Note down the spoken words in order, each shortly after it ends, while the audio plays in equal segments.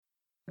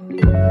This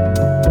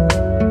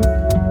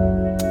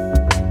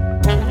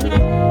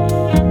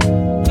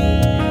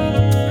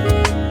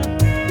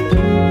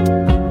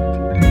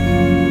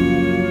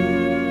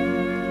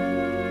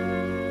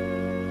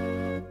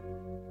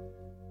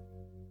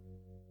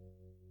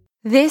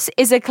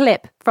is a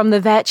clip from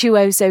The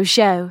Virtuoso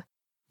Show,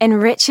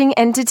 enriching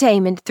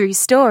entertainment through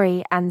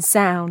story and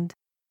sound.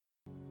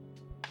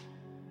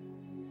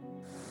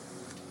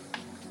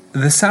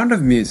 The Sound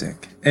of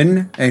Music,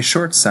 in a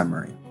short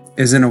summary,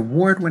 is an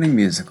award-winning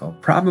musical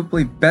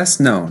probably best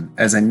known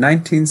as a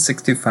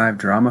 1965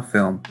 drama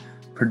film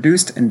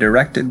produced and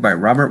directed by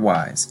Robert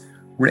Wise,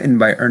 written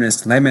by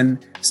Ernest Lehman,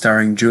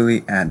 starring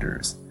Julie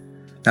Andrews.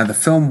 Now, the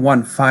film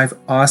won 5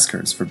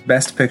 Oscars for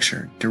Best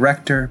Picture,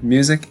 Director,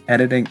 Music,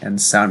 Editing, and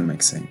Sound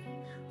Mixing.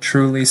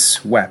 Truly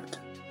swept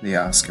the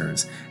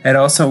Oscars. It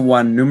also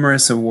won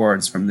numerous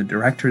awards from the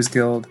Directors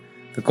Guild,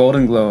 the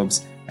Golden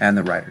Globes, and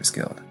the Writers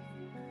Guild.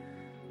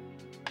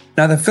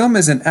 Now, the film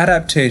is an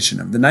adaptation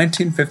of the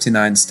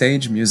 1959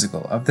 stage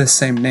musical of the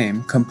same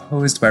name,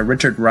 composed by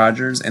Richard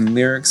Rodgers and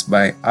lyrics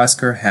by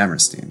Oscar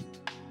Hammerstein.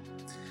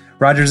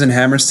 Rodgers and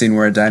Hammerstein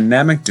were a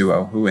dynamic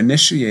duo who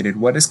initiated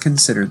what is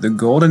considered the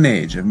golden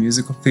age of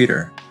musical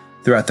theater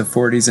throughout the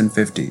 40s and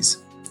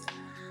 50s.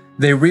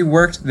 They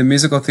reworked the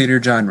musical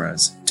theater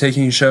genres,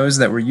 taking shows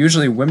that were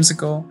usually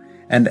whimsical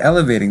and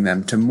elevating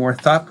them to more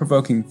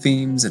thought-provoking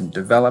themes and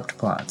developed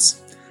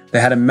plots.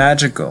 They had a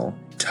magical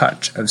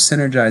touch of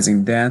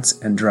synergizing dance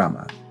and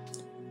drama,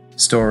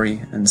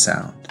 story and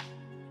sound.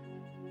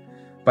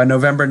 By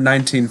November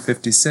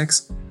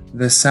 1956,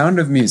 The Sound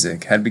of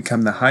Music had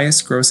become the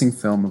highest-grossing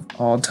film of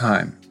all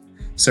time,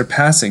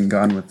 surpassing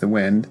Gone with the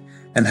Wind,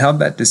 and held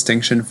that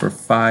distinction for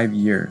 5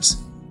 years.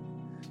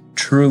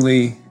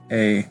 Truly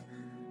a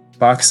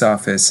box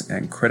office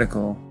and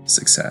critical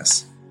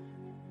success.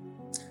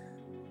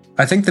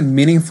 I think the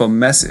meaningful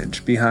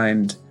message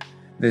behind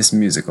this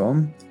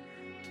musical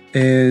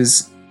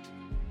is...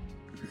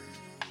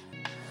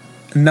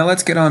 Now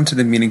let's get on to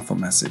the meaningful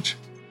message.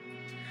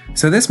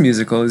 So this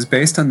musical is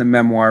based on the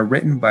memoir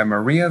written by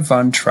Maria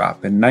von Trapp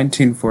in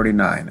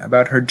 1949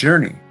 about her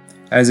journey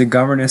as a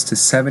governess to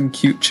 7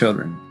 cute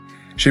children.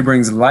 She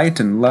brings light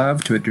and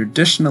love to a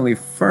traditionally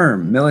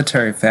firm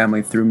military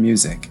family through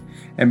music,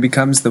 and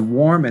becomes the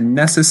warm and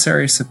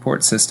necessary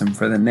support system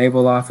for the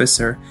naval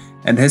officer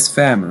and his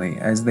family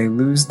as they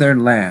lose their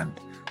land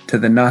to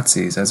the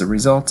Nazis as a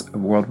result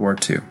of World War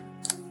II.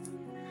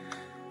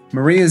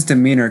 Maria's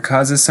demeanor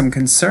causes some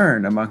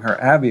concern among her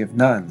abbey of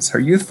nuns. Her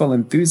youthful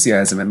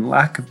enthusiasm and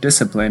lack of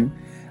discipline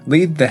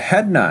lead the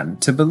head nun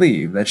to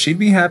believe that she'd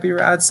be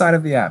happier outside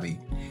of the abbey,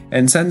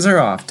 and sends her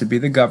off to be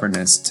the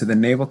governess to the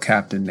naval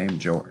captain named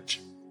George.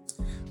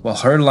 Well,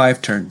 her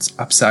life turns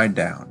upside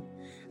down,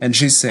 and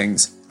she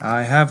sings,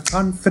 "I have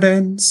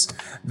confidence."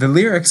 The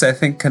lyrics, I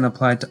think, can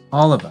apply to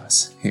all of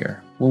us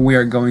here when we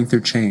are going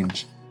through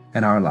change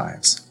in our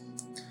lives.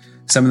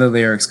 Some of the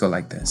lyrics go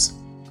like this.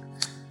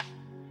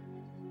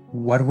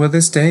 What will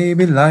this day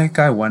be like,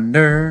 I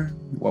wonder?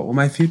 What will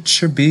my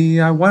future be,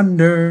 I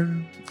wonder?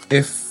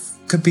 If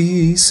it could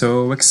be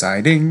so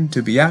exciting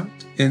to be out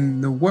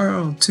in the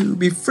world, to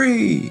be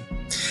free.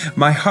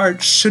 My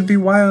heart should be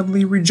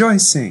wildly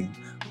rejoicing.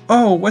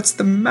 Oh, what's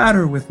the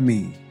matter with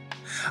me?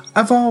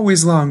 I've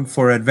always longed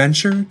for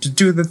adventure, to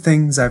do the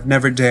things I've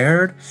never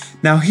dared.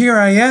 Now here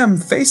I am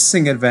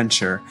facing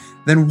adventure.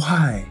 Then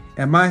why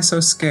am I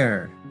so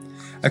scared?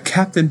 A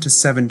captain to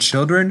 7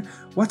 children?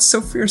 What's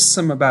so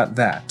fearsome about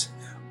that?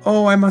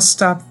 Oh, I must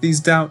stop these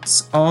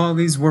doubts, all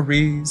these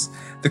worries,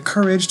 the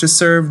courage to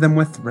serve them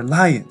with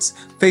reliance,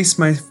 face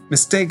my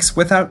mistakes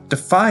without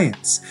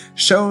defiance,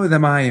 show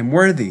them I am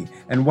worthy,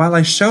 and while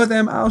I show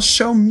them, I'll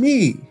show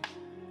me.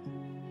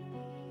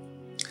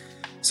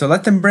 So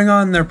let them bring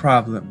on their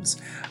problems.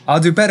 I'll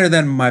do better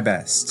than my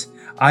best.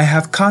 I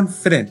have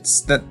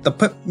confidence that they'll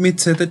put me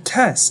to the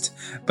test,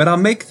 but I'll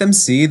make them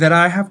see that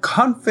I have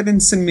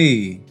confidence in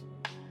me.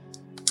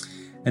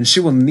 And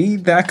she will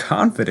need that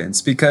confidence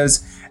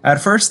because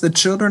at first the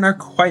children are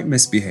quite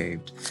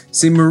misbehaved.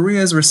 See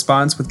Maria's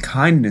response with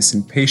kindness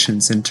and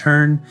patience. In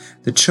turn,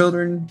 the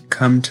children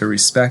come to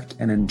respect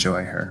and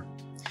enjoy her.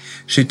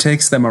 She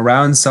takes them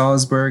around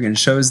Salzburg and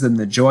shows them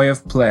the joy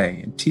of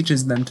play and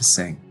teaches them to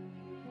sing.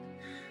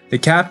 The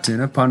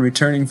captain, upon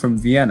returning from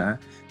Vienna,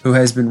 who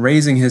has been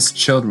raising his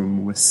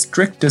children with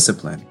strict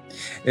discipline,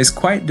 is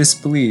quite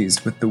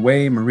displeased with the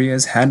way Maria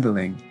is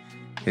handling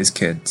his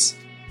kids.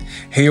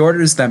 He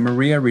orders that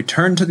Maria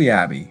return to the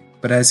abbey,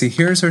 but as he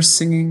hears her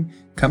singing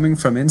coming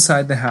from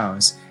inside the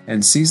house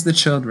and sees the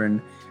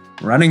children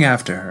running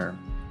after her,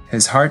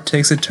 his heart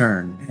takes a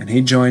turn and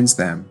he joins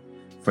them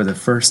for the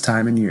first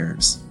time in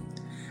years.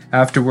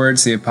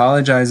 Afterwards, he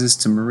apologizes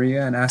to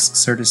Maria and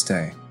asks her to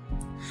stay.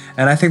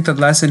 And I think the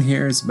lesson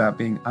here is about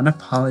being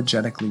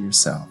unapologetically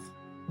yourself.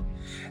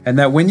 And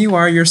that when you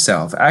are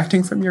yourself,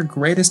 acting from your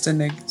greatest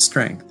innate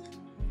strength,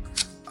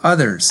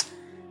 others,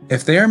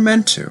 if they are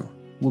meant to,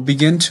 will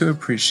begin to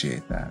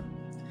appreciate that.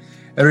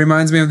 It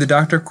reminds me of the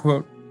Dr.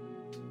 quote.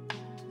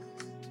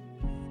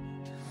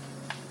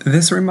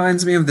 This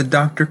reminds me of the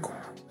Dr.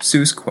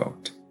 Seuss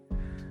quote.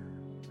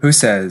 who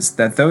says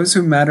that those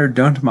who matter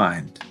don't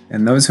mind,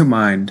 and those who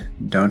mind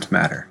don't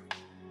matter.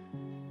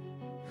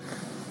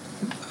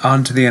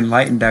 On to the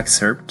enlightened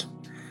excerpt.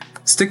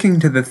 Sticking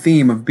to the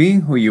theme of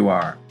being who you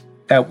are,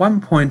 at one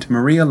point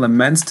Maria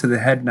laments to the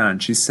head nun.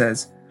 She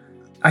says,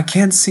 "I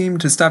can't seem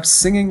to stop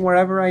singing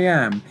wherever I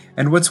am,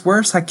 and what's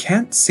worse, I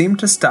can't seem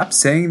to stop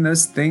saying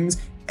those things,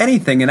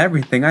 anything and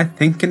everything I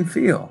think and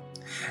feel."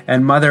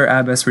 And Mother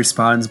Abbess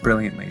responds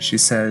brilliantly. She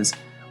says,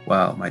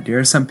 "Well, my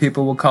dear, some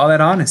people will call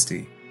that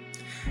honesty."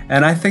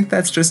 And I think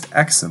that's just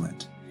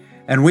excellent.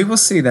 And we will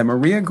see that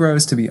Maria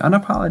grows to be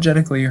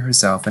unapologetically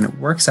herself, and it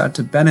works out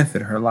to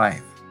benefit her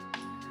life.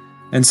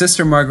 And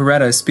Sister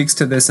Margareta speaks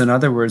to this in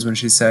other words when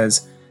she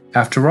says,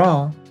 "After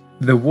all,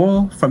 the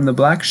wool from the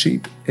black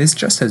sheep is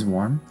just as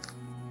warm."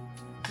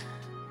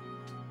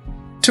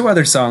 Two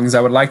other songs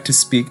I would like to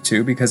speak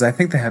to because I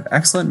think they have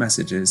excellent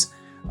messages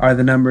are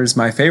the numbers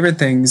My Favorite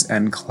Things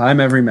and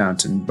Climb Every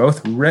Mountain,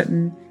 both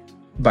written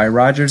by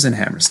Rodgers and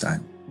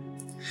Hammerstein.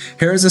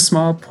 Here is a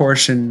small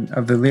portion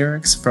of the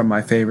lyrics from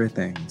My Favorite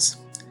Things.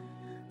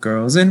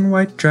 Girls in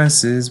white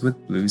dresses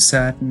with blue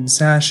satin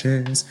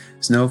sashes,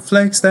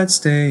 snowflakes that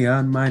stay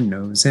on my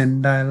nose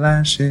and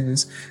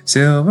eyelashes,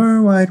 silver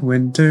white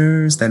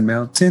winters that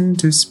melt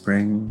into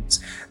springs.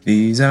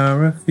 These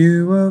are a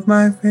few of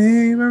my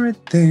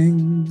favorite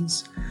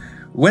things.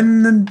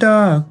 When the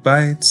dog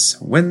bites,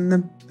 when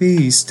the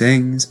bee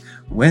stings,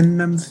 when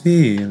I'm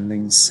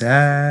feeling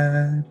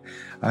sad,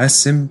 I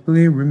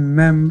simply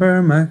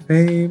remember my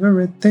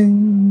favorite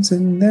things,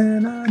 and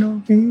then I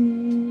don't feel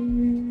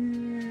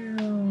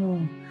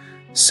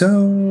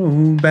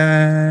so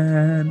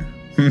bad.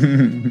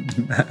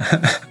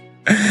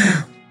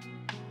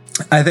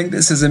 I think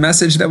this is a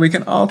message that we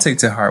can all take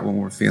to heart when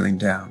we're feeling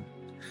down.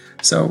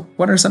 So,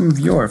 what are some of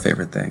your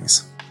favorite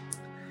things?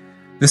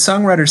 The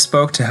songwriters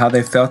spoke to how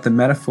they felt the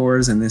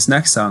metaphors in this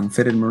next song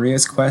fitted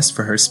Maria's quest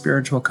for her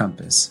spiritual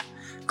compass.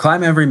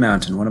 Climb Every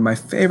Mountain, one of my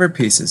favorite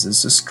pieces,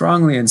 is a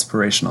strongly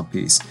inspirational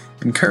piece,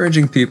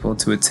 encouraging people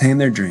to attain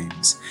their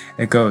dreams.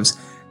 It goes,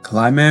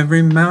 "Climb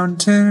every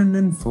mountain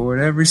and ford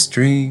every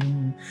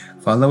stream,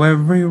 follow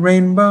every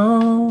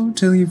rainbow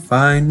till you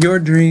find your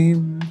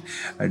dream,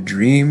 a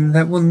dream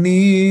that will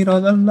need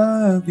all the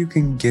love you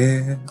can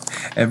give,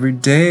 every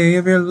day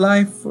of your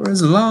life for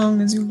as long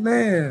as you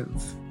live."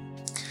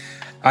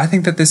 I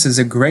think that this is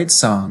a great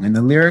song, and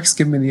the lyrics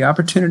give me the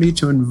opportunity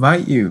to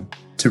invite you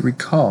to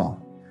recall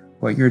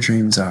what your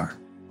dreams are.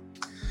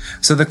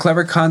 So the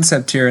clever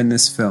concept here in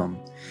this film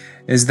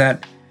is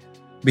that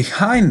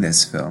behind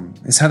this film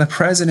is how the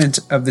president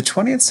of the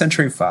 20th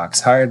Century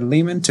Fox hired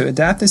Lehman to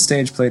adapt the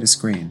stage play to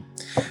screen.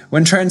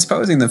 When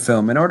transposing the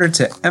film, in order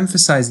to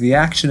emphasize the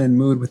action and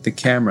mood with the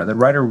camera, the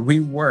writer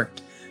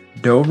reworked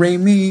Do Re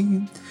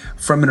Mi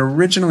from an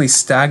originally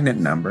stagnant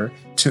number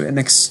to an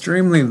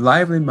extremely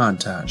lively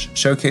montage,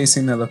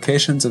 showcasing the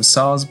locations of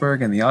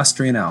Salzburg and the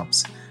Austrian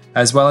Alps,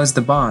 as well as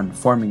the bond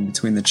forming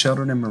between the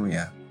children and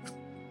Maria.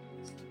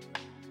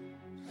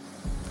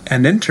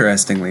 And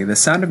interestingly, The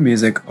Sound of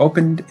Music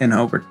opened in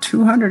over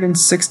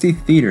 260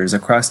 theaters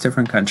across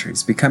different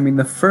countries, becoming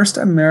the first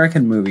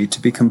American movie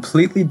to be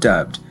completely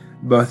dubbed,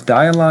 both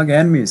dialogue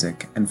and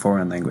music, in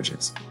foreign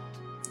languages.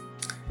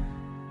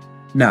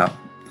 Now,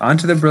 on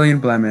to the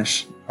brilliant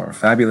blemish, or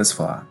fabulous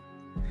flaw.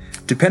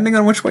 Depending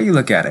on which way you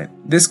look at it,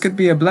 this could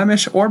be a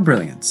blemish or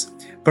brilliance,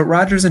 but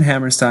Rodgers and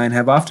Hammerstein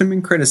have often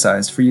been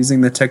criticized for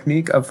using the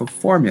technique of a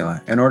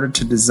formula in order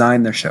to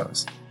design their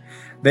shows.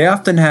 They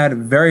often had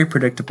very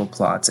predictable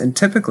plots, and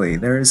typically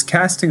there is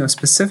casting of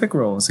specific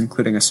roles,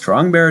 including a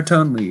strong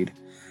baritone lead,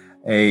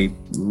 a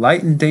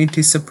light and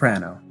dainty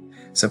soprano,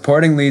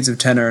 supporting leads of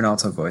tenor and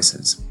alto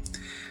voices.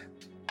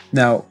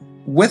 Now,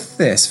 with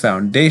this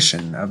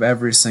foundation of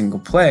every single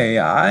play,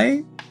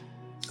 I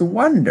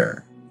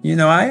wonder,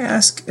 I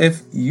ask,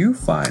 if you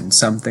find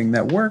something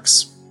that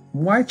works,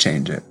 why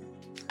change it?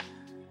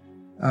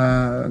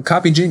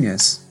 Copy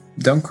genius.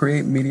 Don't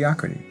create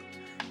mediocrity.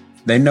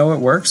 They know it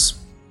works.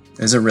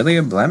 Is it really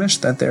a blemish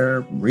that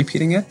they're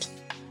repeating it?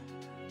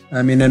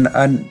 I mean, and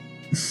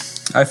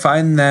I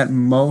find that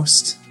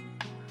most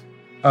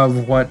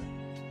of what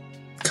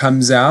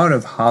comes out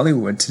of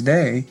Hollywood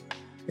today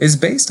is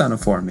based on a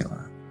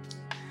formula.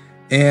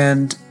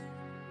 And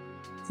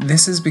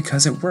this is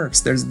because it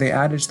works. There's the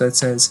adage that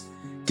says,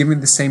 give me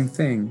the same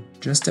thing,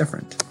 just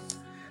different.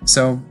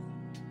 So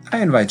I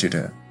invite you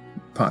to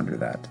ponder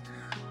that.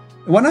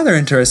 One other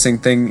interesting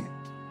thing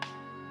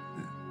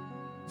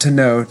to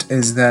note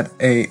is that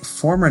a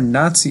former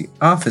Nazi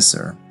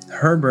officer,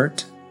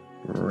 Herbert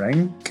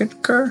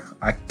Rankecker,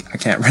 I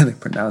can't really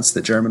pronounce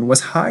the German,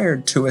 was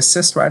hired to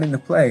assist writing the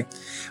play.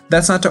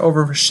 That's not to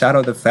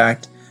overshadow the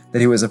fact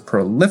that he was a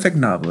prolific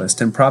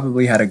novelist and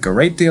probably had a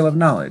great deal of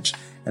knowledge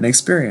and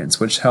experience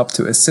which helped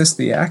to assist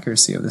the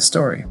accuracy of the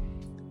story.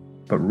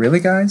 But really,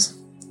 guys?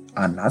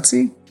 A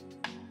Nazi?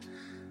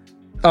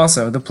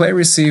 Also, the play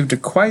received a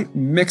quite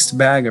mixed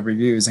bag of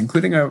reviews,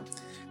 including a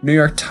New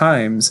York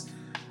Times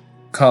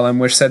column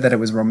which said that it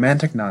was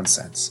romantic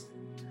nonsense,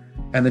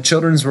 and the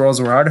children's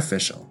roles were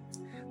artificial.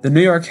 The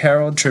New York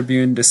Herald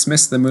Tribune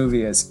dismissed the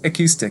movie as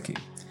icky sticky,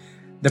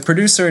 The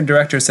producer and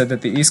director said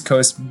that the East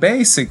Coast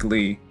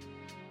basically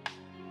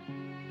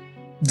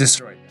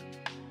destroyed them.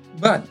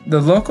 But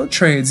the local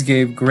trades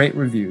gave great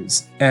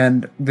reviews,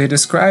 and they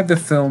described the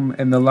film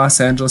in the Los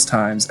Angeles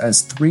Times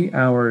as 3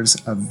 hours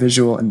of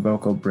visual and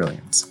vocal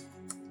brilliance.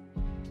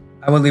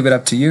 I will leave it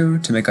up to you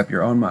to make up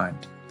your own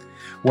mind.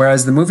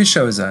 Whereas the movie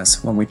shows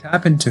us, when we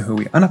tap into who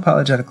we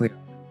unapologetically are,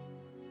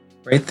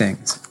 great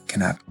things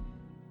can happen.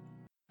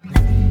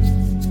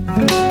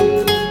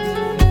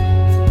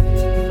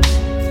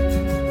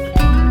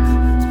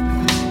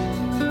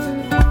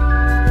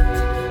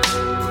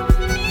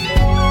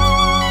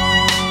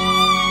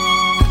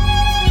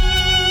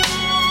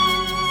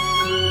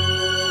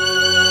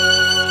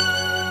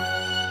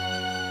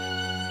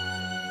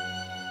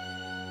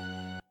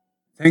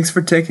 Thanks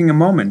for taking a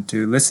moment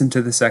to listen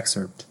to this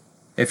excerpt.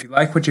 If you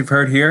like what you've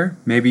heard here,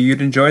 maybe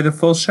you'd enjoy the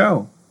full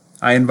show.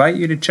 I invite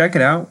you to check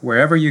it out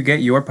wherever you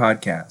get your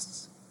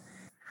podcasts.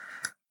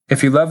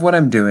 If you love what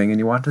I'm doing and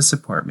you want to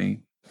support me,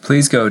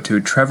 please go to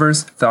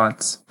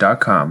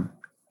trevorsthoughts.com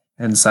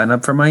and sign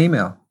up for my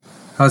email.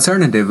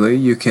 Alternatively,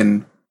 you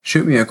can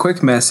shoot me a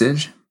quick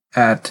message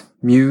at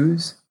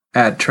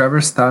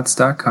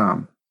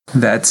muse@trevorsthoughts.com.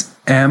 That's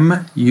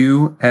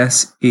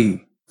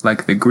M-U-S-E,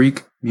 like the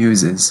Greek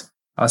muses.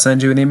 I'll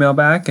send you an email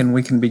back and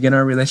we can begin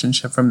our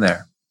relationship from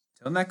there.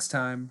 Till next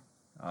time,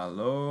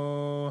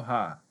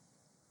 aloha.